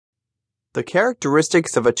The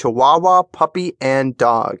characteristics of a Chihuahua, puppy, and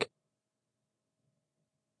dog.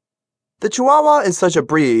 The Chihuahua is such a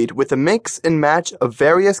breed with a mix and match of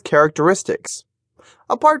various characteristics.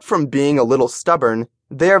 Apart from being a little stubborn,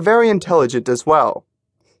 they are very intelligent as well.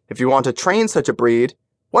 If you want to train such a breed,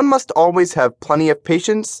 one must always have plenty of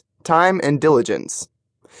patience, time, and diligence.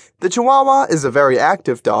 The Chihuahua is a very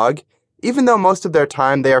active dog, even though most of their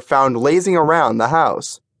time they are found lazing around the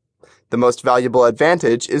house. The most valuable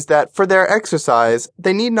advantage is that for their exercise,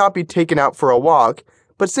 they need not be taken out for a walk,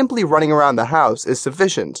 but simply running around the house is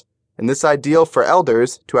sufficient, and this is ideal for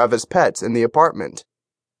elders to have as pets in the apartment.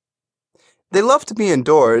 They love to be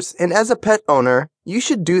indoors, and as a pet owner, you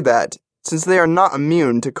should do that, since they are not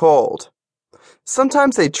immune to cold.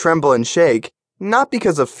 Sometimes they tremble and shake, not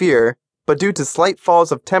because of fear, but due to slight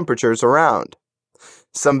falls of temperatures around.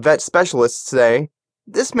 Some vet specialists say,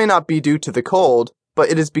 this may not be due to the cold, but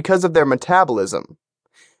it is because of their metabolism.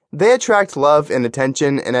 They attract love and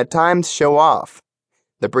attention and at times show off.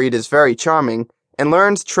 The breed is very charming and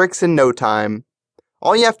learns tricks in no time.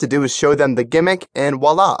 All you have to do is show them the gimmick and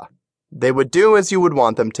voila, they would do as you would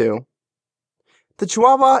want them to. The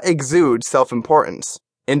Chihuahua exudes self-importance,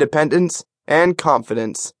 independence, and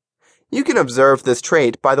confidence. You can observe this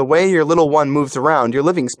trait by the way your little one moves around your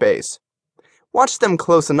living space. Watch them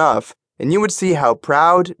close enough, and you would see how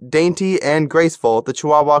proud, dainty, and graceful the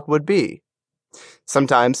Chihuahua would be.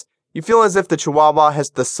 Sometimes, you feel as if the Chihuahua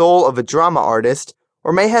has the soul of a drama artist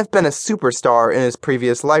or may have been a superstar in his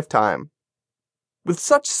previous lifetime. With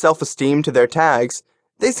such self-esteem to their tags,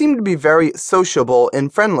 they seem to be very sociable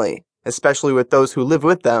and friendly, especially with those who live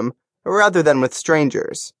with them, rather than with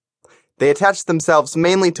strangers. They attach themselves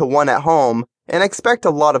mainly to one at home and expect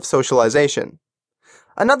a lot of socialization.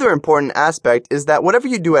 Another important aspect is that whatever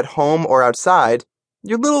you do at home or outside,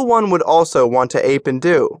 your little one would also want to ape and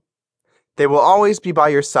do. They will always be by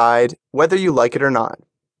your side, whether you like it or not.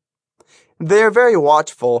 They are very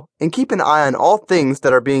watchful and keep an eye on all things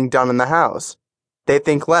that are being done in the house. They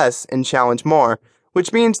think less and challenge more,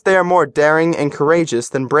 which means they are more daring and courageous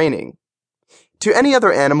than braining. To any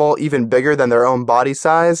other animal even bigger than their own body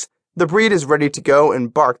size, the breed is ready to go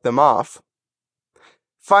and bark them off.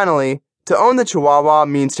 Finally, to own the Chihuahua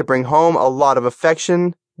means to bring home a lot of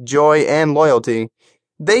affection, joy, and loyalty.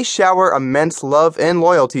 They shower immense love and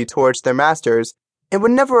loyalty towards their masters and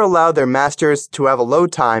would never allow their masters to have a low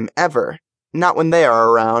time ever, not when they are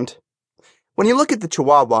around. When you look at the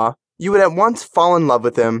Chihuahua, you would at once fall in love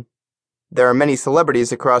with him. There are many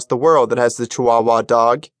celebrities across the world that has the Chihuahua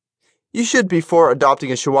dog. You should, before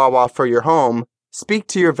adopting a Chihuahua for your home, speak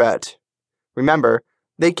to your vet. Remember,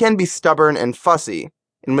 they can be stubborn and fussy,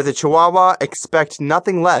 and with a Chihuahua, expect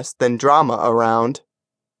nothing less than drama around.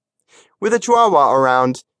 With a Chihuahua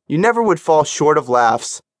around, you never would fall short of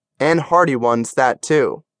laughs, and hearty ones that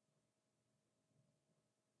too.